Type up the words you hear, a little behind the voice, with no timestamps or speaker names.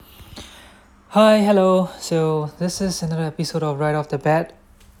Hi, hello. So this is another episode of Right Off the Bat,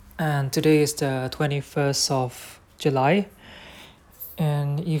 and today is the 21st of July,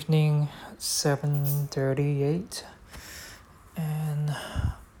 and evening 7:38, and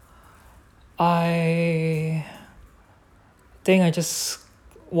I think I just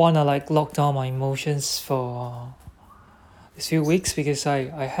wanna like lock down my emotions for these few weeks because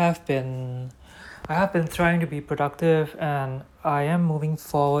I have been trying to be productive, and I am moving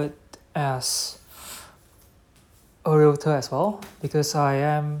forward as a realtor as well because I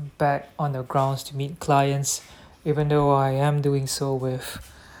am back on the grounds to meet clients, even though I am doing so with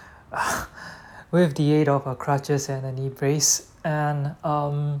the aid of a crutches and a knee brace. And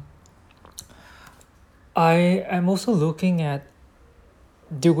I am also looking at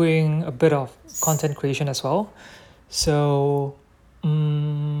doing a bit of content creation as well. So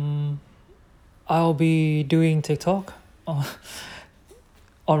um, I'll be doing TikTok on,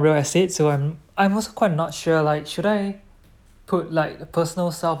 on real estate. So I'm also quite not sure. Like, should I put like the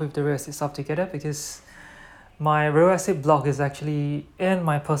personal stuff with the real estate stuff together because my real estate blog is actually in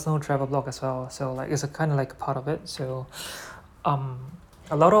my personal travel blog as well, so like it's a kind of like a part of it. So um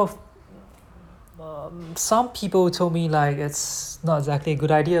a lot of some people told me like it's not exactly a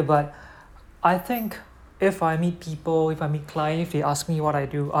good idea, but I think if I meet clients, if they ask me what I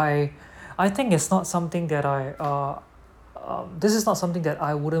do, I think it's not something that this is not something that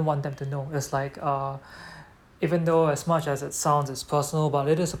I wouldn't want them to know. It's like even though as much as it sounds it's personal, but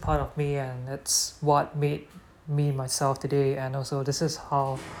it is a part of me, and it's what made me myself today. And also this is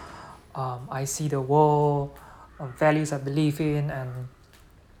how I see the world, values I believe in. And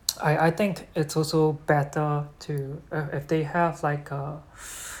I think it's also better to if they have like a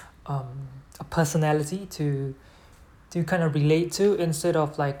personality to kind of relate to instead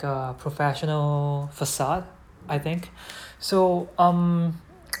of like a professional facade, I think. So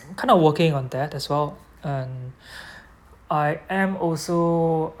kind of working on that as well. And I am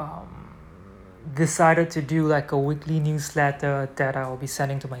also decided to do like a weekly newsletter that I will be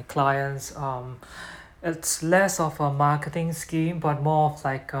sending to my clients. It's less of a marketing scheme, but more of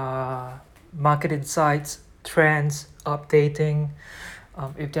like market insights, trends, updating.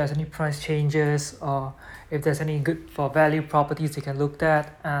 If there's any price changes or if there's any good for value properties you can look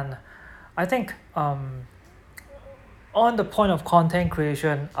at. And I think on the point of content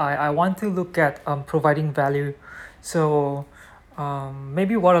creation, I want to look at providing value. So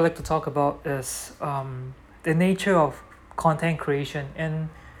maybe what I'd like to talk about is the nature of content creation in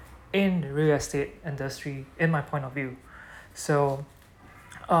the real estate industry, in my point of view. So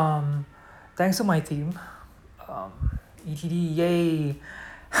um, thanks to my team, ETD, yay!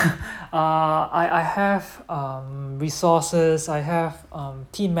 I have resources, I have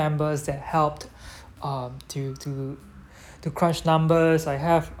team members that helped to crunch numbers. I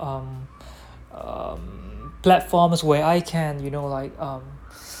have platforms where I can, like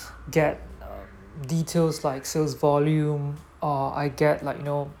get details like sales volume, or I get like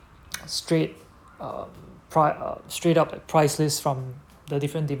straight um, straight up like price lists from the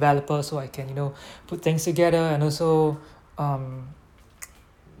different developers, so I can put things together. And also um,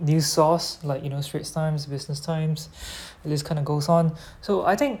 news source like Straits Times, Business Times. The list kind of goes on. So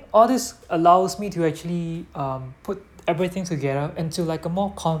I think all this allows me to actually put everything together into like a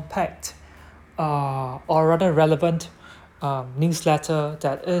more compact or rather relevant newsletter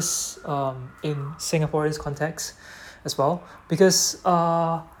that is in Singapore's context as well. Because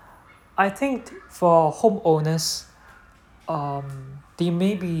I think for homeowners, they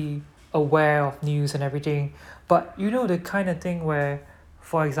may be aware of news and everything, but the kind of thing where,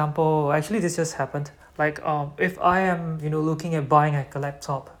 for example, actually this just happened. Like if I am looking at buying like a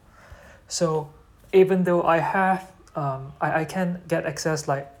laptop, so even though I can get access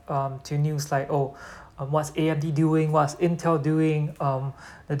like to news like, oh, what's AMD doing, what's Intel doing,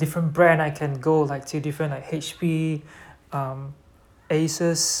 the different brand I can go like to different like HP, um,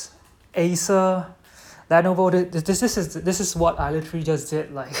 Asus, Acer, Lenovo. This is what I literally just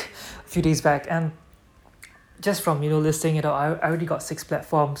did like a few days back. And just from listing it out, I already got 6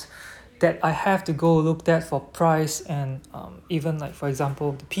 platforms that I have to go look at for price, and even like for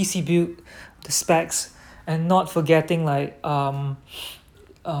example the PC build, the specs, and not forgetting like I'll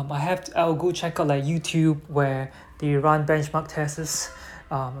go check out like YouTube where they run benchmark tests.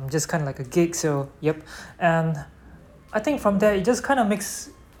 I'm just kind of like a geek, so yep. And I think from there it just kind of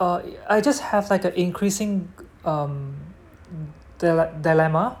makes I just have like an increasing um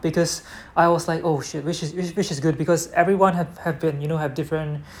dilemma, because I was like, oh shit, which is good, because everyone have been have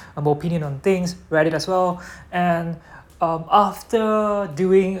different opinion on things, Reddit as well. And after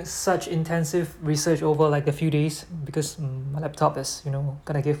doing such intensive research over like a few days, because my laptop is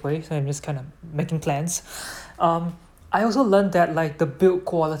gonna give way, so I'm just kind of making plans. um, I also learned that like the build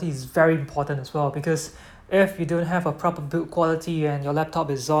quality is very important as well, because if you don't have a proper build quality and your laptop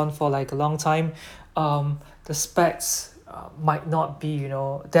is on for like a long time, the specs might not be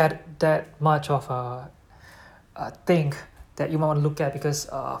that much of a thing that you might want to look at, because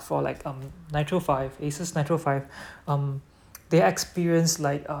for like Nitro 5 Asus Nitro 5, they experience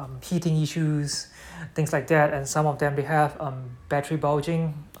like heating issues, things like that, and some of them they have battery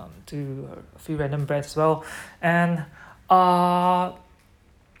bulging, to a few random brands as well. And uh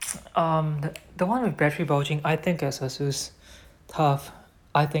the one with battery bulging, I think is Asus tough.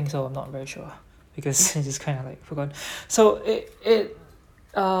 I think so, I'm not very sure, because I just kind of like forgot. So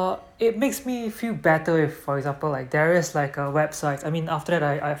it makes me feel better if, for example, like there is like a website. I mean, after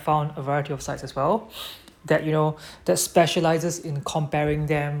that, I found a variety of sites as well that that specializes in comparing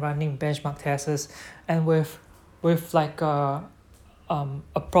them, running benchmark tests, and with like a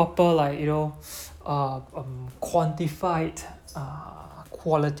proper like quantified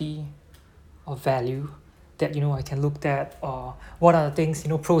quality or value that I can look at, or what are the things,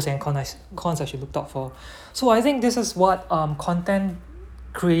 pros and cons I should look out for. So I think this is what content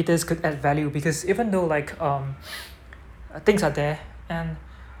creators could add value, because even though like things are there, and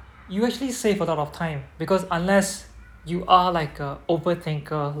you actually save a lot of time, because unless you are like a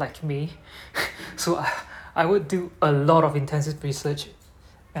overthinker like me, so I would do a lot of intensive research,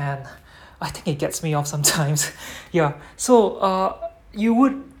 and I think it gets me off sometimes. Yeah, so you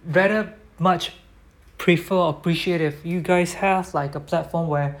would rather much prefer or appreciate if you guys have like a platform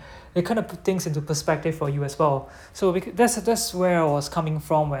where they kind of put things into perspective for you as well. So that's where I was coming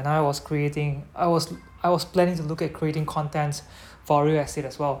from when I was creating. I was planning to look at creating content for real estate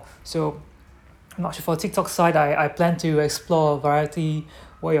as well. So I'm not sure, for TikTok side, I plan to explore a variety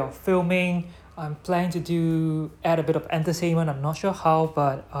way of filming. I'm planning to add a bit of entertainment. I'm not sure how,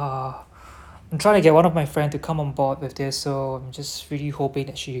 but I'm trying to get one of my friends to come on board with this. So I'm just really hoping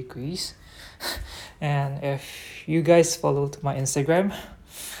that she agrees. And if you guys followed my Instagram,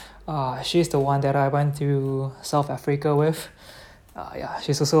 she's the one that I went to South Africa with. Yeah,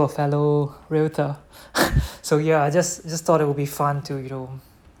 she's also a fellow realtor. So yeah, I just thought it would be fun to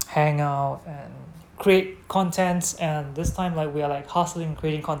hang out and create contents, and this time like we are like hustling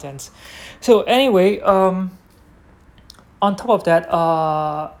creating contents. So anyway, on top of that,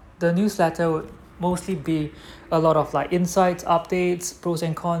 the newsletter would mostly be a lot of like insights, updates, pros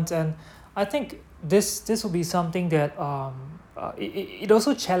and cons, and I think this will be something that it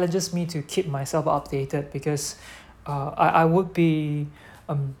also challenges me to keep myself updated, because I would be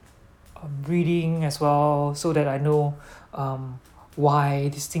um, reading as well, so that I know why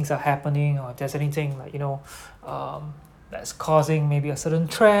these things are happening, or if there's anything like that's causing maybe a certain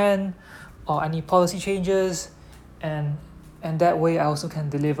trend or any policy changes, and that way I also can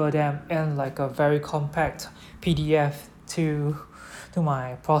deliver them in like a very compact PDF to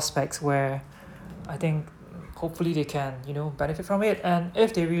my prospects, where I think hopefully they can benefit from it, and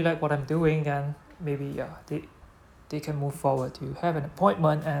if they really like what I'm doing, then maybe yeah, they can move forward to have an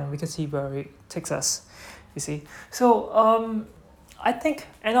appointment, and we can see where it takes us, you see. So I think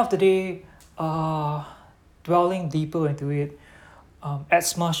end of the day, dwelling deeper into it,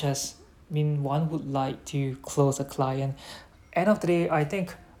 as much as one would like to close a client, end of the day I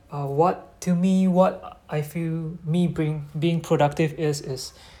think what I feel me being productive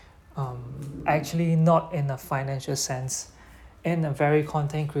is actually not in a financial sense, in a very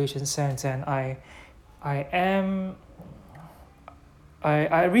content creation sense. And I am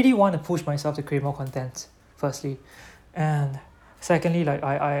I really want to push myself to create more content, firstly, and secondly, like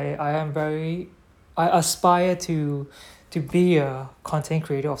I am very, I aspire to be a content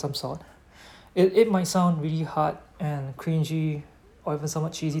creator of some sort. It might sound really hard and cringy, or even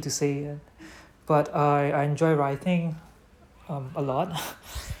somewhat cheesy to say it, but I enjoy writing a lot.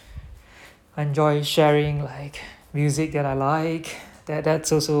 I enjoy sharing like music that I like.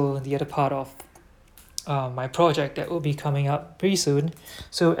 That's also the other part of my project that will be coming up pretty soon.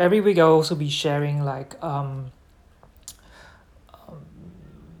 So every week I'll also be sharing like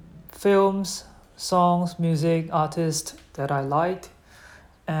films, songs, music, artists that I liked,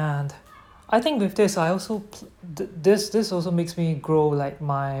 and I think with this I also this also makes me grow like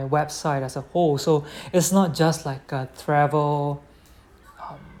my website as a whole. So it's not just like a travel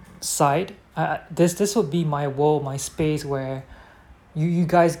site. This would be my world, my space, where you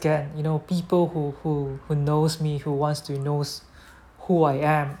guys get people who knows me, who wants to knows who I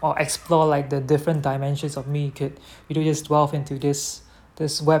am, or explore like the different dimensions of me, could just delve into this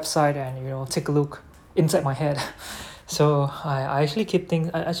website and take a look inside my head. So I actually keep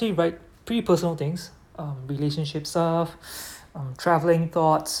things. I actually write pretty personal things, relationship stuff, traveling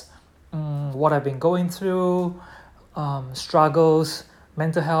thoughts, what I've been going through, struggles,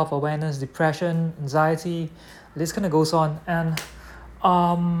 mental health awareness, depression, anxiety. This kind of goes on, and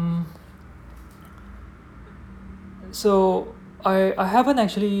um, so I haven't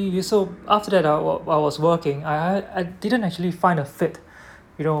actually. So after that, I was working. I didn't actually find a fit,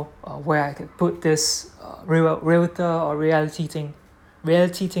 where I could put this realtor or reality thing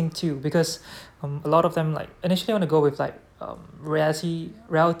too, because a lot of them like initially want to go with like reality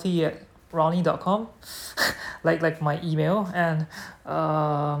at ronnie.com like my email, and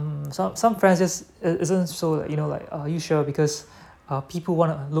some friends just isn't so like, are you sure, because people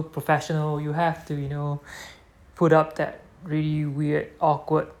want to look professional. You have to put up that really weird,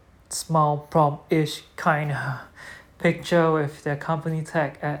 awkward, smile prompt-ish kind of picture with their company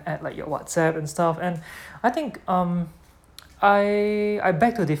tag at like your WhatsApp and stuff. And I think I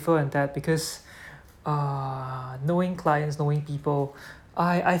beg to differ in that, because knowing clients, knowing people,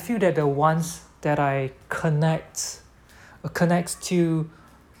 I feel that the ones that I connects to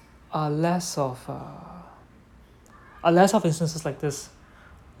are less of instances like this,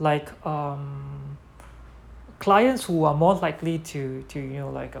 like clients who are more likely to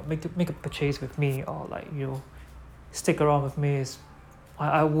make a purchase with me, or like stick around with me, is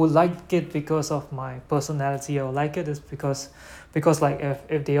I would like it because of my personality. I would like it is because like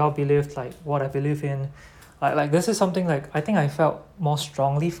if they all believe like what I believe in, like this is something like I think I felt more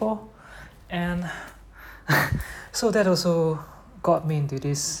strongly for. And so that also got me into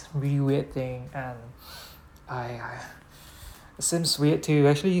this really weird thing. And I it seems weird to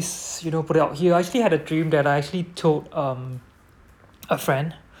actually put it out here. I actually had a dream that I actually told a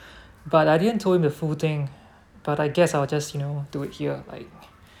friend, but I didn't tell him the full thing. But I guess I'll just do it here, like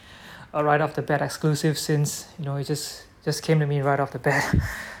right off the bat, exclusive, since it just came to me right off the bat.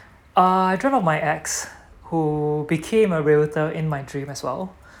 I dreamt of my ex, who became a realtor in my dream as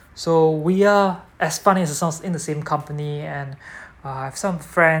well. So we are, as funny as it sounds, in the same company, and I have some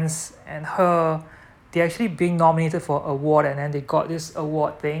friends and her. They actually being nominated for award, and then they got this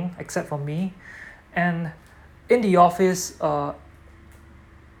award thing, except for me. And in the office,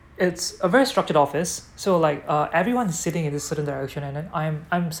 it's a very structured office. So like everyone is sitting in this certain direction, and then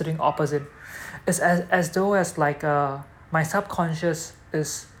I'm sitting opposite. It's as though as like my subconscious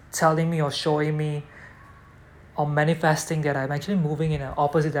is telling me or showing me or manifesting that I'm actually moving in an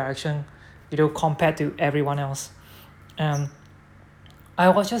opposite direction, compared to everyone else. And I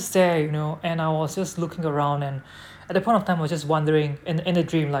was just there, and I was just looking around, and at the point of time I was just wondering in the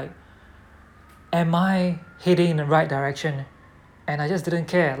dream, like, am I heading in the right direction? And I just didn't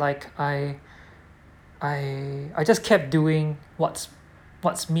care. Like I just kept doing what's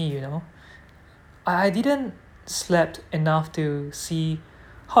me, I didn't slept enough to see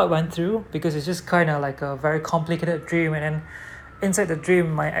how it went through, because it's just kind of like a very complicated dream. And then inside the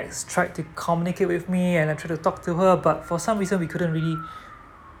dream, my ex tried to communicate with me, and I tried to talk to her, but for some reason we couldn't really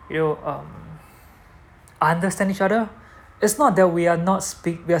you know understand each other. It's not that we are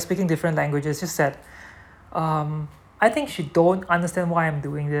speaking different languages, just that I think she don't understand why I'm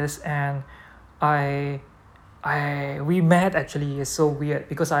doing this. And I we met, actually. It's so weird,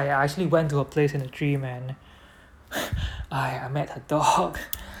 because I actually went to her place in a dream, and I met her dog.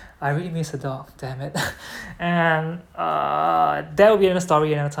 I really miss her dog, damn it. And that will be another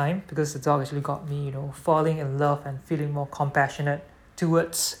story another time, because the dog actually got me, falling in love and feeling more compassionate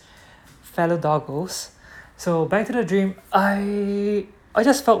towards fellow doggos. So back to the dream, I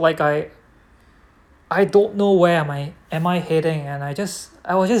just felt like I don't know where am I heading, and I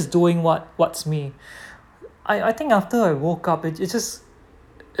was just doing what's me. I think after I woke up, it's just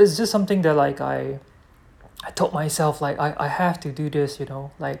something that like I told myself, like I have to do this,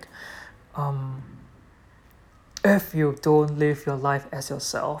 like um if you don't live your life as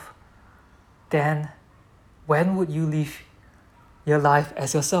yourself, then when would you live your life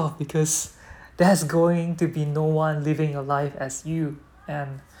as yourself? Because there's going to be no one living your life as you.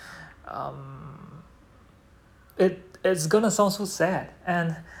 And it's gonna sound so sad.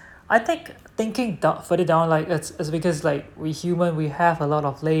 And I think thinking further down, like it's because like we human, we have a lot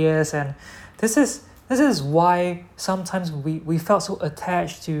of layers. And this is why sometimes we felt so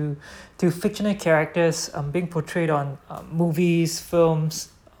attached to fictional characters being portrayed on movies,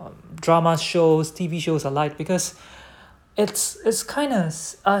 films, drama shows, TV shows alike, because it's kind of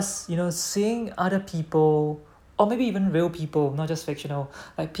us, seeing other people, or maybe even real people, not just fictional,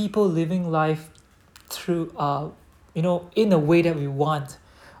 like people living life through in a way that we want,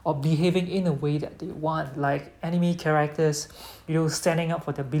 or behaving in a way that they want, like anime characters, standing up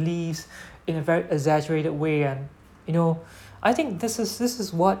for their beliefs in a very exaggerated way. And you know, I think this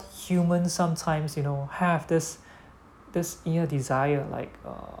is what humans sometimes, have this inner desire, like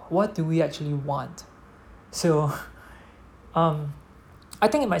what do we actually want. So um I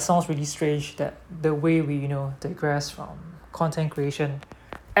think it might sound really strange that the way we, digress from content creation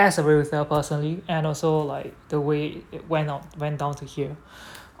as a realtor personally, and also like the way it went down to here.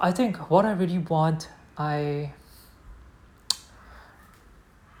 I think what I really want, I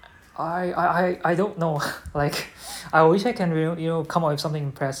I don't know. Like, I wish I can come up with something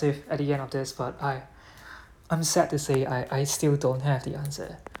impressive at the end of this, but I'm sad to say I still don't have the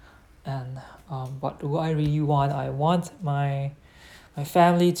answer. And what do I really want? I want my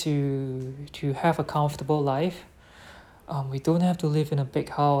family to have a comfortable life. We don't have to live in a big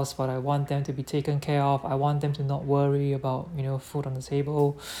house, but I want them to be taken care of. I want them to not worry about food on the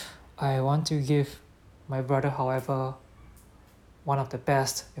table. I want to give my brother, however, one of the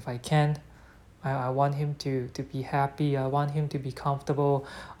best if I can. I want him to be happy. I want him to be comfortable.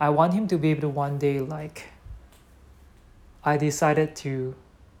 I want him to be able to one day, like, I decided to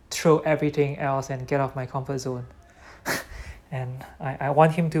throw everything else and get off my comfort zone. And I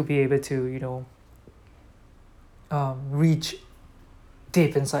want him to be able to, reach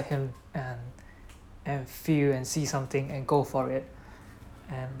deep inside him and feel and see something and go for it.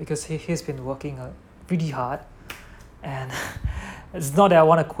 And because he's been working really hard, and it's not that I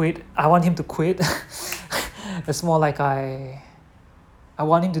want to quit. I want him to quit. It's more like I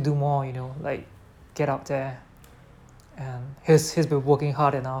want him to do more. Like, get out there, and he's been working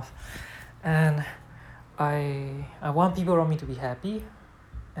hard enough, and I want people around me to be happy.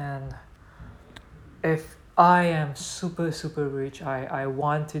 And if I am super super rich, I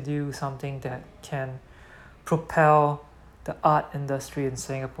want to do something that can propel the art industry in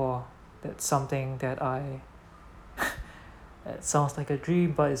Singapore. That's something that it sounds like a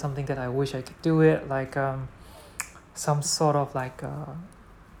dream, but it's something that I wish I could do it. Like some sort of like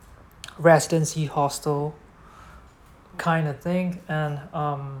residency hostel kind of thing. And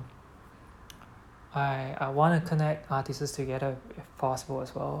I want to connect artists together if possible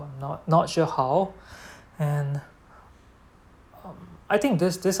as well. I'm not sure how. And I think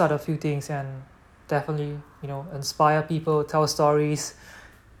these are the few things, and definitely inspire people, tell stories.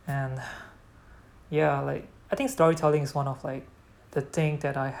 And yeah, like, I think storytelling is one of like the thing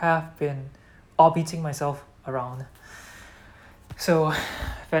that I have been orbiting myself around. So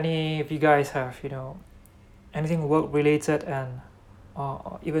if any of you guys have anything work related, and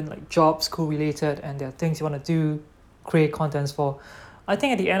or even like job school related, and there are things you want to do, create contents for, I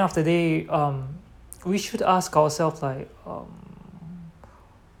think at the end of the day, we should ask ourselves, like,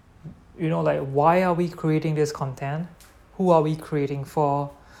 like, why are we creating this content, who are we creating for,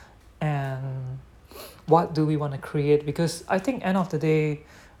 and what do we want to create. Because I think end of the day,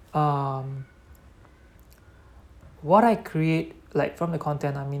 um, what I create, like, from the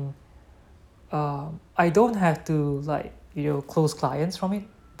content, I mean, I don't have to, like, close clients from it,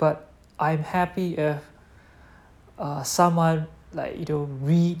 but I'm happy if someone, like,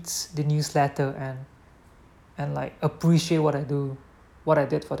 reads the newsletter and like appreciate what I do, what I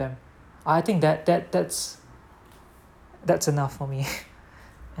did for them. I think that's enough for me.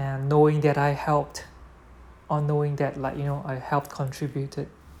 And knowing that I helped, or knowing that, like, I helped contributed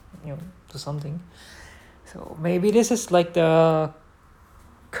to something. So maybe this is like the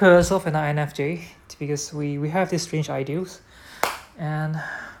curse of an INFJ, because we have these strange ideals. And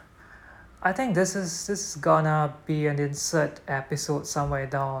I think this is gonna be an insert episode somewhere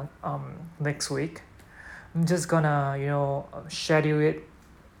down next week. I'm just gonna schedule it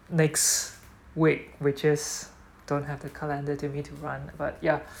next week, which is, don't have the calendar to me to run, but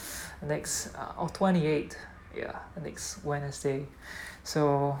yeah, next 28th, yeah, the next Wednesday.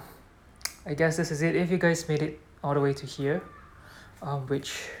 So I guess this is it. If you guys made it all the way to here,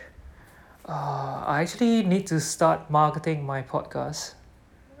 which I actually need to start marketing my podcast,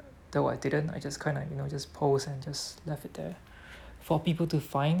 though I didn't. I just kind of just post and just left it there for people to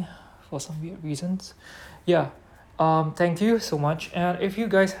find for some weird reasons. Yeah. Thank you so much. And if you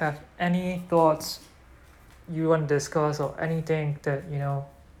guys have any thoughts you want to discuss, or anything that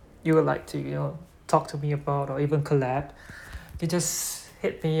you would like to talk to me about, or even collab, you just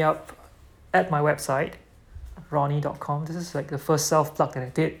hit me up at my website, ronnie.com. This is like the first self plug that I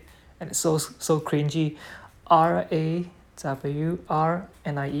did, and it's so cringy.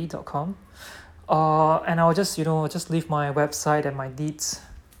 RAWRNIE.com. And I'll just leave my website and my deets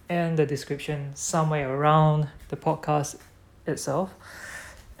in the description somewhere around the podcast itself.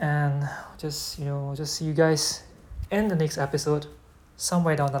 And just see you guys in the next episode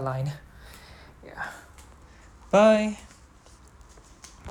somewhere down the line. Yeah. Bye.